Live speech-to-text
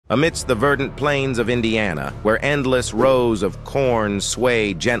Amidst the verdant plains of Indiana, where endless rows of corn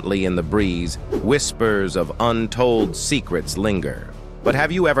sway gently in the breeze, whispers of untold secrets linger. But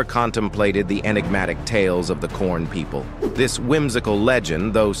have you ever contemplated the enigmatic tales of the corn people? This whimsical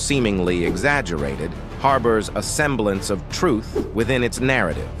legend, though seemingly exaggerated, harbors a semblance of truth within its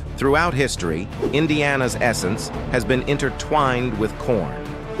narrative. Throughout history, Indiana's essence has been intertwined with corn.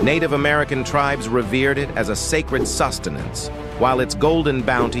 Native American tribes revered it as a sacred sustenance, while its golden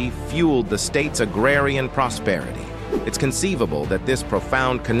bounty fueled the state's agrarian prosperity. It's conceivable that this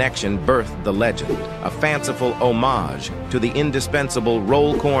profound connection birthed the legend, a fanciful homage to the indispensable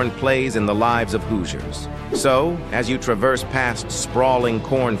role corn plays in the lives of Hoosiers. So, as you traverse past sprawling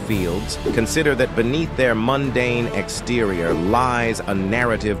cornfields, consider that beneath their mundane exterior lies a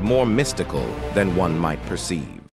narrative more mystical than one might perceive.